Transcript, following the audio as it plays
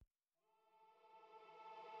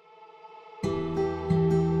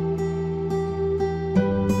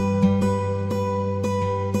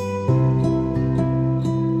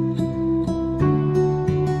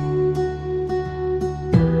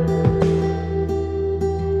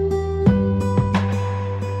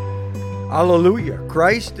Hallelujah.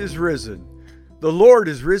 Christ is risen. The Lord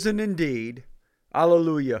is risen indeed.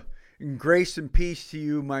 Hallelujah. And grace and peace to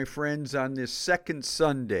you, my friends, on this second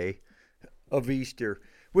Sunday of Easter.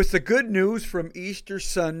 With the good news from Easter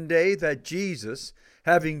Sunday that Jesus,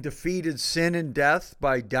 having defeated sin and death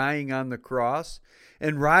by dying on the cross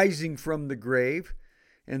and rising from the grave,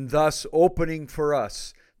 and thus opening for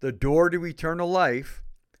us the door to eternal life,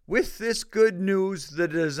 with this good news, the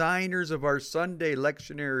designers of our Sunday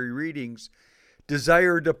lectionary readings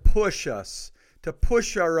desire to push us, to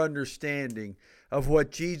push our understanding of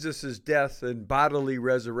what Jesus' death and bodily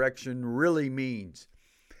resurrection really means.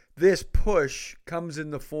 This push comes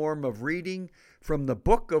in the form of reading from the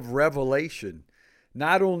book of Revelation,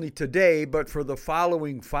 not only today, but for the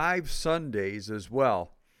following 5 Sundays as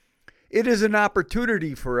well. It is an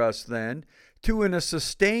opportunity for us then to, in a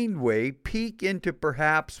sustained way, peek into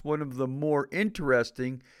perhaps one of the more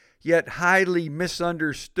interesting yet highly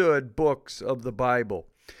misunderstood books of the Bible.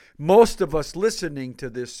 Most of us listening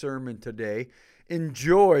to this sermon today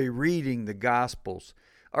enjoy reading the Gospels,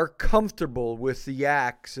 are comfortable with the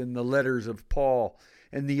Acts and the letters of Paul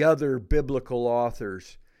and the other biblical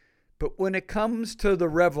authors. But when it comes to the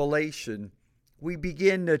Revelation, we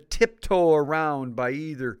begin to tiptoe around by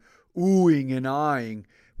either oohing and aahing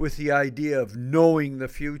with the idea of knowing the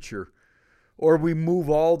future, or we move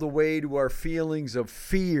all the way to our feelings of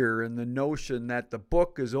fear and the notion that the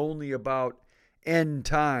book is only about end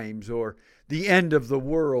times or the end of the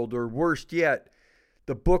world, or worst yet,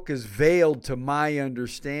 the book is veiled to my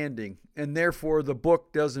understanding, and therefore the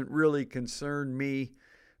book doesn't really concern me,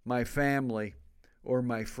 my family, or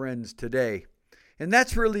my friends today. And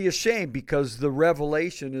that's really a shame, because the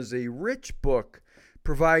Revelation is a rich book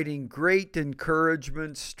providing great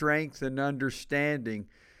encouragement, strength, and understanding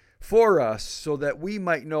for us so that we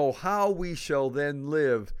might know how we shall then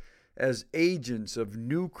live as agents of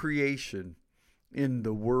new creation in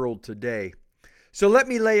the world today. So let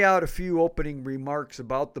me lay out a few opening remarks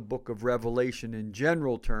about the book of Revelation in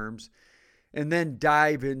general terms, and then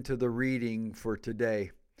dive into the reading for today.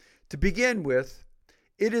 To begin with,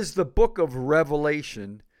 it is the book of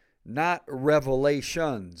Revelation, not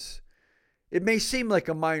revelations. It may seem like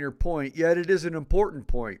a minor point, yet it is an important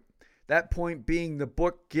point. That point being, the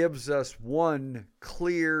book gives us one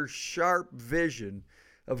clear, sharp vision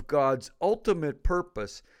of God's ultimate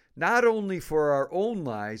purpose, not only for our own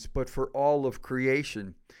lives, but for all of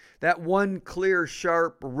creation. That one clear,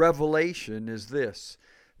 sharp revelation is this: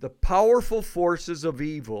 the powerful forces of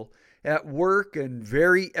evil at work and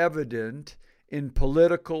very evident in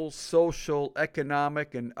political, social,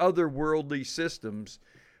 economic, and other worldly systems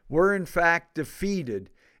were in fact defeated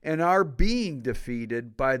and are being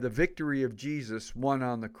defeated by the victory of Jesus won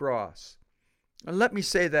on the cross. And let me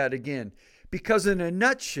say that again, because in a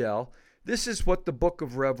nutshell, this is what the book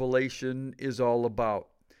of Revelation is all about.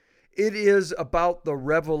 It is about the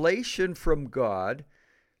revelation from God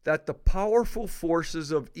that the powerful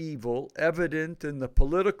forces of evil evident in the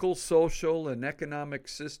political, social, and economic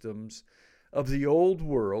systems of the old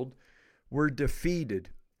world were defeated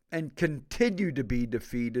and continue to be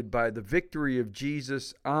defeated by the victory of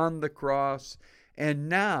Jesus on the cross, and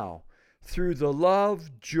now, through the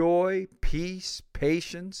love, joy, peace,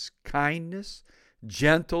 patience, kindness,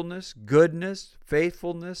 gentleness, goodness,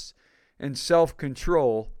 faithfulness, and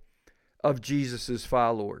self-control of Jesus'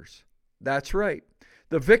 followers. That's right.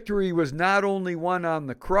 The victory was not only won on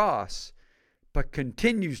the cross, but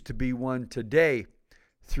continues to be won today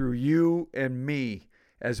through you and me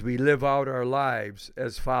as we live out our lives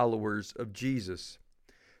as followers of Jesus.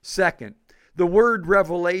 Second, the word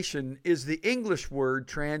revelation is the English word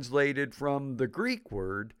translated from the Greek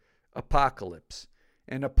word apocalypse,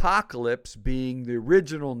 and apocalypse being the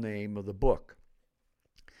original name of the book.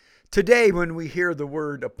 Today, when we hear the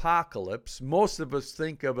word apocalypse, most of us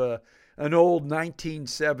think of an old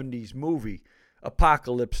 1970s movie,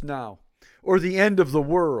 Apocalypse Now, or the end of the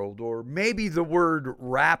world, or maybe the word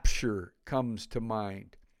rapture comes to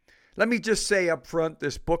mind. Let me just say up front,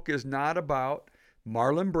 this book is not about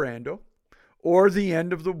Marlon Brando or the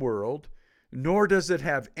end of the world, nor does it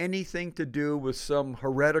have anything to do with some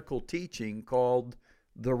heretical teaching called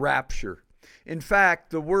the rapture. In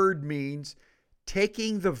fact, the word means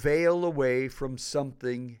taking the veil away from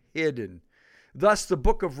something hidden. Thus, the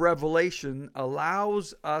book of Revelation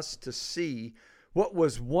allows us to see what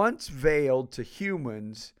was once veiled to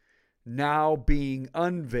humans, now being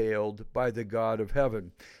unveiled by the God of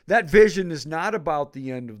heaven. That vision is not about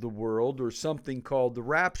the end of the world or something called the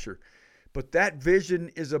rapture, but that vision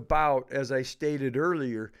is about, as I stated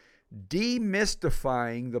earlier,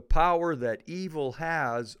 demystifying the power that evil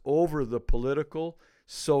has over the political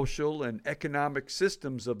social, and economic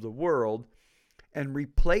systems of the world and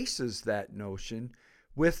replaces that notion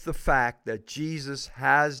with the fact that Jesus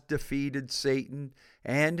has defeated Satan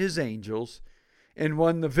and his angels and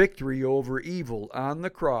won the victory over evil on the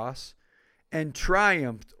cross and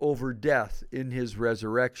triumphed over death in his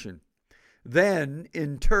resurrection. Then,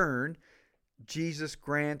 in turn, Jesus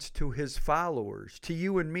grants to his followers, to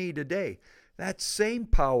you and me today, that same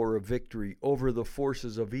power of victory over the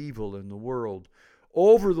forces of evil in the world,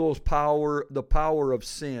 over the power of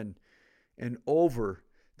sin, and over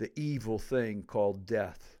the evil thing called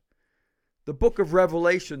death. The book of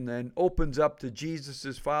Revelation then opens up to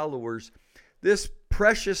Jesus' followers this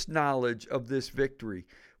precious knowledge of this victory,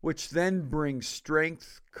 which then brings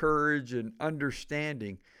strength, courage, and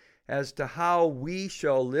understanding as to how we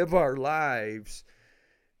shall live our lives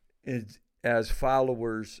as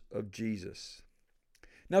followers of Jesus.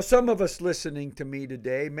 Now, some of us listening to me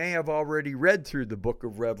today may have already read through the book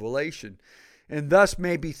of Revelation and thus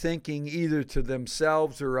may be thinking either to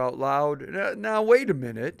themselves or out loud, now wait a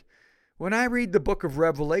minute. When I read the book of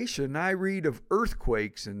Revelation, I read of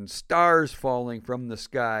earthquakes and stars falling from the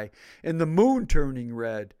sky and the moon turning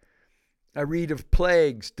red. I read of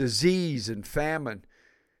plagues, disease, and famine.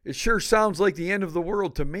 It sure sounds like the end of the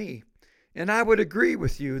world to me. And I would agree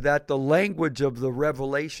with you that the language of the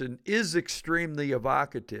Revelation is extremely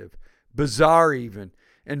evocative, bizarre even,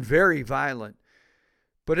 and very violent.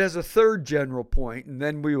 But as a third general point, and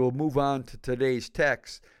then we will move on to today's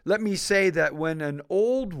text, let me say that when an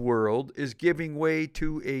old world is giving way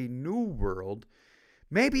to a new world,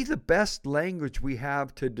 maybe the best language we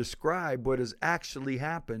have to describe what has actually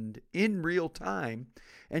happened in real time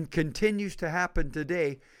and continues to happen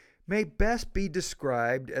today may best be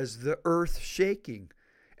described as the earth shaking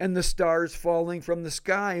and the stars falling from the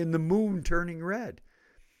sky and the moon turning red.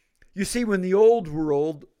 You see, when the old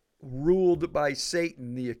world ruled by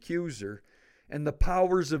Satan, the accuser, and the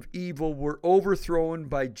powers of evil were overthrown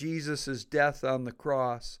by Jesus' death on the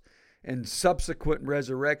cross and subsequent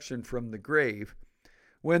resurrection from the grave,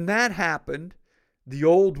 when that happened, the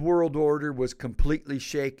old world order was completely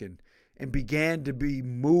shaken and began to be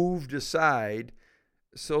moved aside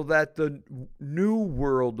so that the new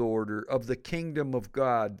world order of the kingdom of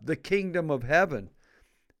God, the kingdom of heaven,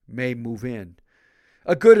 may move in.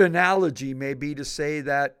 A good analogy may be to say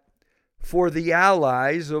that for the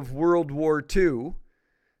Allies of World War II,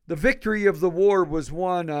 the victory of the war was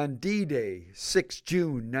won on D-Day, 6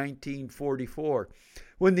 June 1944,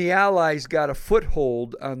 when the Allies got a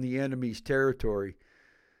foothold on the enemy's territory.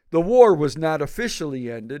 The war was not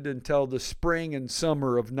officially ended until the spring and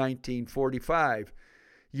summer of 1945.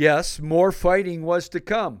 Yes, more fighting was to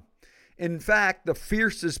come. In fact, the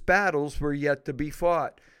fiercest battles were yet to be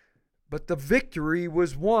fought. But the victory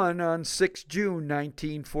was won on 6 June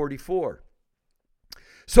 1944.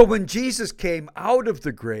 So when Jesus came out of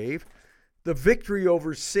the grave, the victory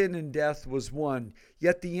over sin and death was won.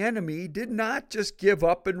 Yet the enemy did not just give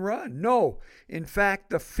up and run. No, in fact,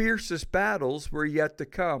 the fiercest battles were yet to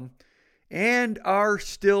come and are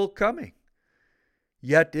still coming.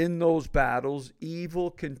 Yet in those battles,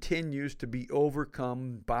 evil continues to be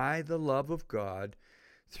overcome by the love of God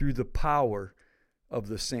through the power of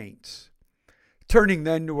the saints. Turning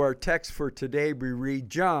then to our text for today, we read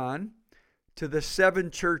John to the 7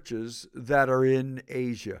 churches that are in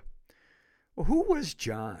Asia. Well, who was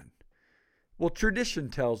John? Well, tradition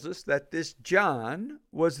tells us that this John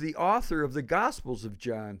was the author of the Gospels of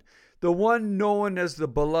John, the one known as the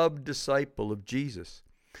beloved disciple of Jesus.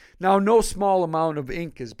 Now, no small amount of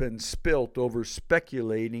ink has been spilt over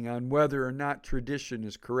speculating on whether or not tradition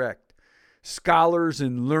is correct. Scholars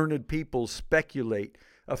and learned people speculate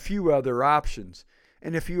a few other options.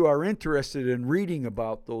 And if you are interested in reading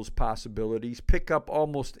about those possibilities, pick up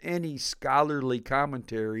almost any scholarly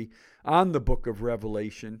commentary on the book of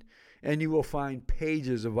Revelation, and you will find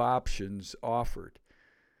pages of options offered.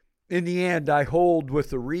 In the end, I hold with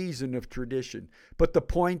the reason of tradition, but the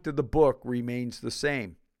point of the book remains the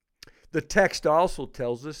same. The text also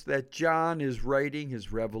tells us that John is writing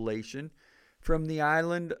his revelation from the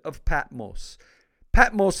island of Patmos.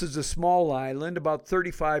 Patmos is a small island about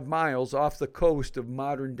 35 miles off the coast of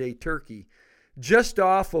modern-day Turkey, just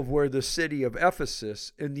off of where the city of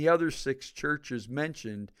Ephesus and the other 6 churches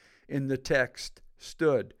mentioned in the text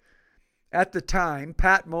stood. At the time,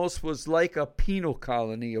 Patmos was like a penal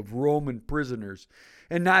colony of Roman prisoners,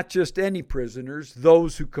 and not just any prisoners,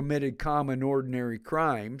 those who committed common ordinary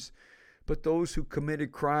crimes, but those who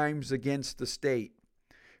committed crimes against the state.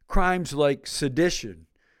 Crimes like sedition,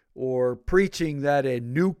 or preaching that a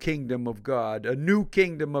new kingdom of God, a new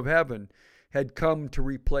kingdom of heaven, had come to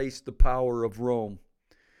replace the power of Rome.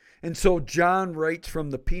 And so John writes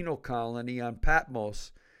from the penal colony on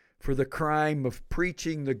Patmos for the crime of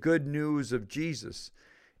preaching the good news of Jesus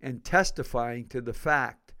and testifying to the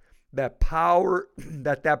fact that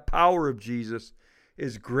that power of Jesus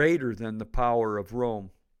is greater than the power of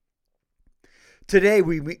Rome. Today,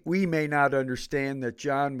 we may not understand that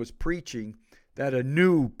John was preaching that a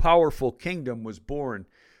new, powerful kingdom was born.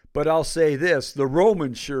 But I'll say this, the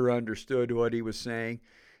Romans sure understood what he was saying.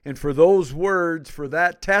 And for those words, for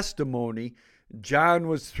that testimony, John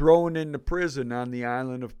was thrown into prison on the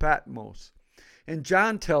island of Patmos. And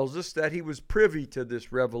John tells us that he was privy to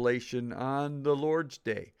this revelation on the Lord's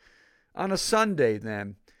Day, on a Sunday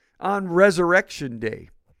then, on Resurrection Day,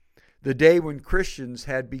 the day when Christians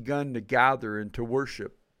had begun to gather and to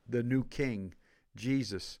worship the new King,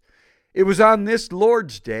 Jesus. It was on this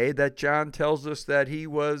Lord's Day that John tells us that he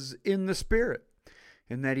was in the Spirit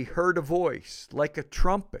and that he heard a voice like a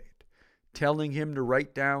trumpet telling him to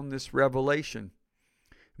write down this revelation.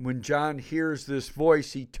 When John hears this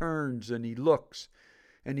voice, he turns and he looks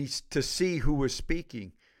and he's to see who was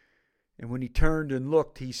speaking. And when he turned and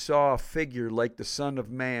looked, he saw a figure like the Son of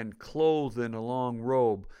Man, clothed in a long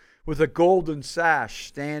robe, with a golden sash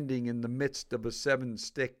standing in the midst of a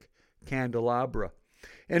 7-stick candelabra.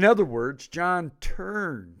 In other words, John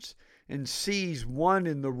turns and sees one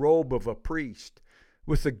in the robe of a priest,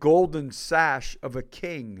 with the golden sash of a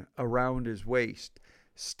king around his waist,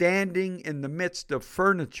 standing in the midst of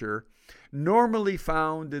furniture normally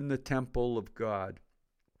found in the temple of God.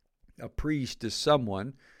 A priest is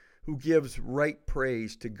someone who gives right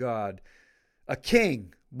praise to God. A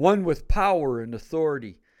king, one with power and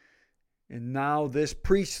authority. And now this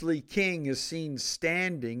priestly king is seen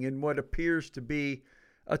standing in what appears to be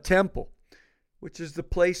a temple, which is the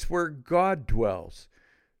place where God dwells,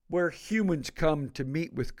 where humans come to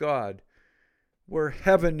meet with God, where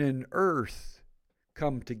heaven and earth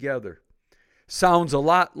come together. Sounds a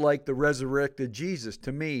lot like the resurrected Jesus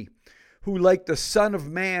to me, who, like the Son of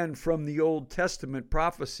Man from the Old Testament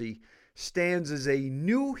prophecy, stands as a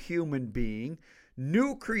new human being,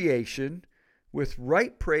 new creation, with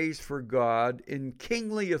right praise for God in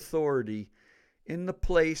kingly authority in the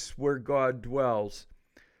place where God dwells.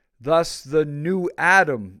 Thus, the new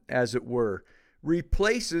Adam, as it were,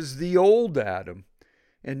 replaces the old Adam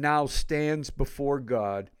and now stands before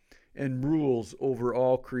God and rules over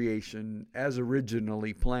all creation as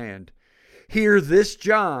originally planned. Here, this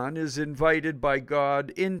John is invited by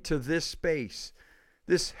God into this space,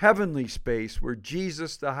 this heavenly space where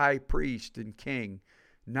Jesus, the high priest and king,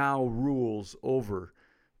 now rules over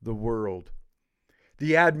the world.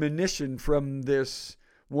 The admonition from this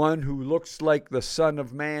one who looks like the Son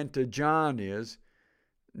of Man to John is,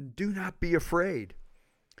 do not be afraid.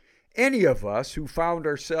 Any of us who found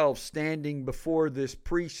ourselves standing before this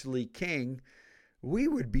priestly king, we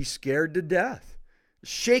would be scared to death,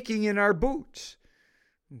 shaking in our boots.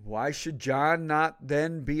 Why should John not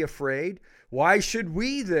then be afraid? Why should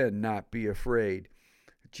we then not be afraid?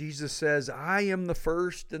 Jesus says, I am the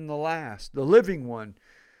first and the last, the living one.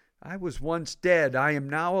 I was once dead. I am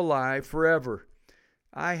now alive forever.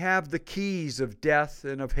 I have the keys of death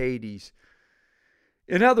and of Hades.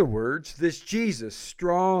 In other words, this Jesus,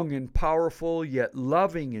 strong and powerful, yet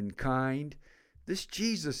loving and kind, this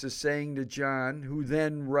Jesus is saying to John, who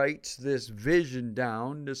then writes this vision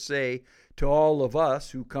down to say to all of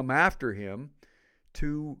us who come after him,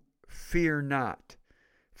 to fear not.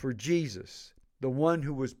 For Jesus, the one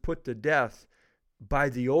who was put to death by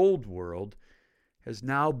the old world, has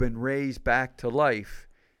now been raised back to life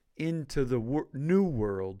into the new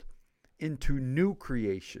world, into new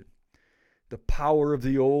creation. The power of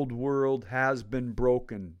the old world has been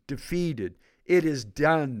broken, defeated. It is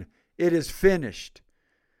done. It is finished.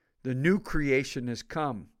 The new creation has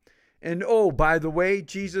come. And oh, by the way,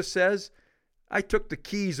 Jesus says, I took the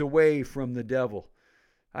keys away from the devil.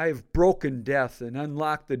 I have broken death and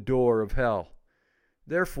unlocked the door of hell.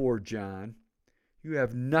 Therefore, John, you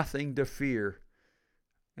have nothing to fear.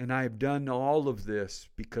 And I have done all of this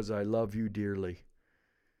because I love you dearly.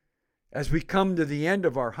 As we come to the end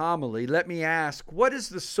of our homily, let me ask, what is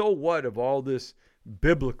the so what of all this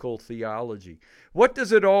biblical theology? What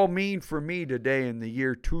does it all mean for me today in the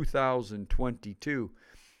year 2022?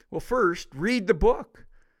 Well, first, read the book.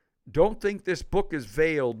 Don't think this book is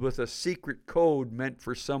veiled with a secret code meant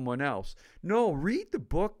for someone else. No, read the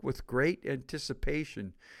book with great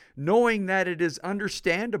anticipation, knowing that it is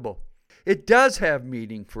understandable. It does have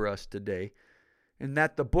meaning for us today, and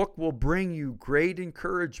that the book will bring you great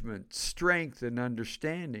encouragement, strength, and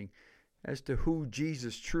understanding as to who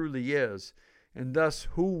Jesus truly is, and thus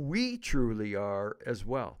who we truly are as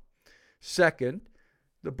well. Second,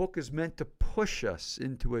 the book is meant to push us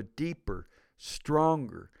into a deeper,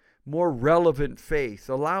 stronger, more relevant faith,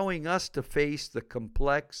 allowing us to face the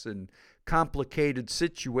complex and complicated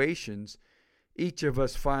situations each of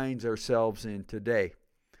us finds ourselves in today.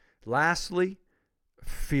 Lastly,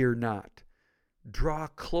 fear not. Draw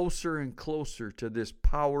closer and closer to this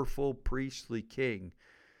powerful priestly king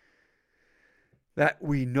that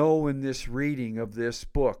we know in this reading of this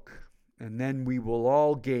book. And then we will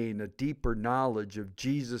all gain a deeper knowledge of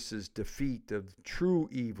Jesus' defeat of true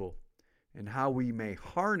evil and how we may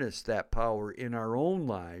harness that power in our own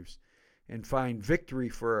lives and find victory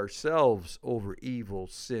for ourselves over evil,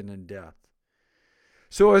 sin, and death.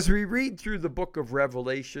 So as we read through the book of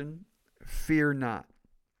Revelation, fear not.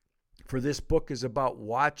 For this book is about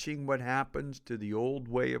watching what happens to the old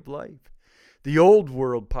way of life, the old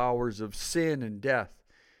world powers of sin and death,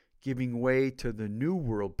 giving way to the new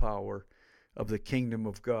world power of the kingdom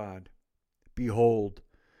of God. Behold,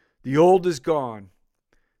 the old is gone,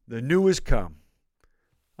 the new is come.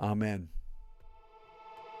 Amen.